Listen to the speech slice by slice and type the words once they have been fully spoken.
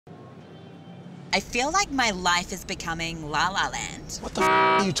I feel like my life is becoming La La Land. What the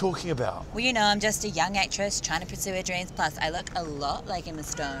are you talking about? Well, you know, I'm just a young actress trying to pursue her dreams. Plus, I look a lot like Emma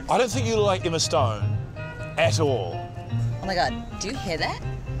Stone. I don't think you look like Emma Stone at all. Oh my God, do you hear that?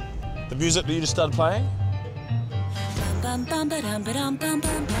 The music that you just started playing? Are you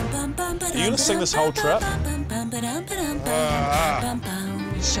gonna sing this whole trip?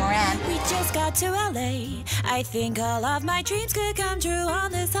 Sure am. We just got to LA. I think all of my dreams could come true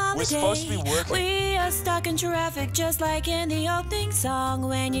on this holiday. We're supposed to be working. We are stuck in traffic just like in the opening song.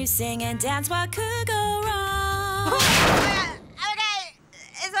 When you sing and dance, what could go wrong? Okay,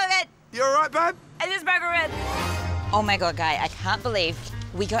 it's all good. You all right, babe? I just broke a rib. Oh my God, Guy, I can't believe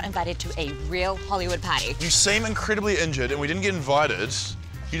we got invited to a real Hollywood party. You seem incredibly injured and we didn't get invited.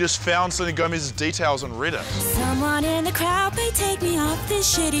 You just found Selena Gomez's details on Reddit. Someone in the crowd may take me off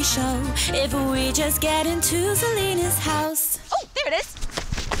this shitty show if we just get into Selena's house. Oh, there it is.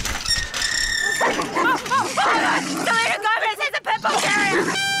 Selena Gomez is a pit bull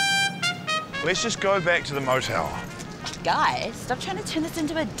terrier. Let's just go back to the motel. Guys, stop trying to turn this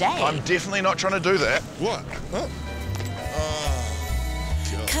into a date. I'm definitely not trying to do that. What? Huh?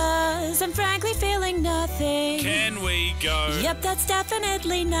 Cause I'm frankly feeling nothing. Can we go? Yep, that's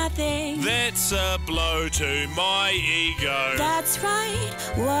definitely nothing. That's a blow to my ego. That's right,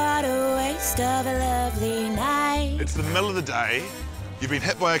 what a waste of a lovely night. It's the middle of the day. You've been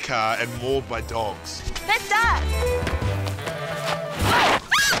hit by a car and mauled by dogs. Let's start.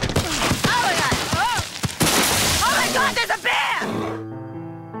 Oh my God. Oh my God, there's a bear.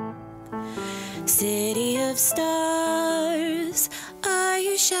 City of stars, are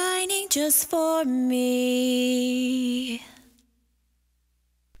you shining just for me?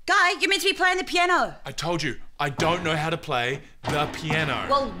 Guy, you're meant to be playing the piano. I told you, I don't know how to play the piano.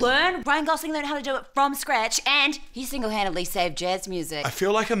 Well, learn. Ryan Gosling learned how to do it from scratch, and he single-handedly saved jazz music. I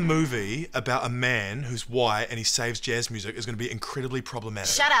feel like a movie about a man who's white and he saves jazz music is going to be incredibly problematic.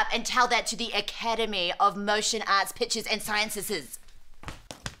 Shut up and tell that to the Academy of Motion Arts, Pictures and Sciences.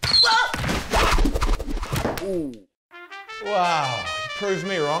 Ooh. Wow, you proved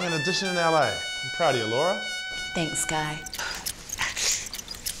me wrong in addition in LA. I'm proud of you, Laura. Thanks, Guy.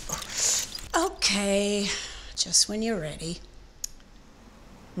 Okay, just when you're ready.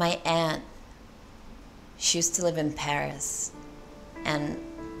 My aunt, she used to live in Paris. And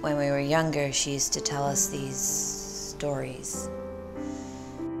when we were younger, she used to tell us these stories.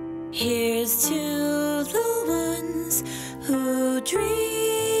 Here's to the ones who dream.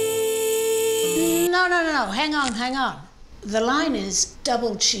 No, hang on. The line is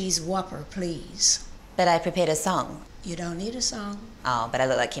double cheese Whopper, please. But I prepared a song. You don't need a song. Oh, but I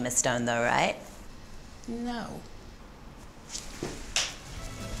look like Emma Stone though, right? No.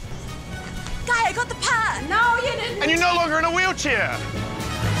 Guy, I got the part. No, you didn't. And you're no longer in a wheelchair.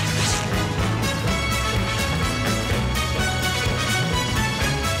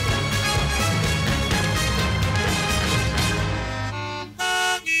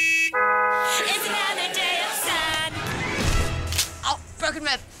 It's another day of sun. Oh, broken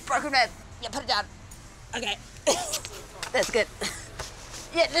rib. Yeah, put it down. Okay. That's good.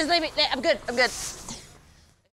 Yeah, just leave it there. I'm good.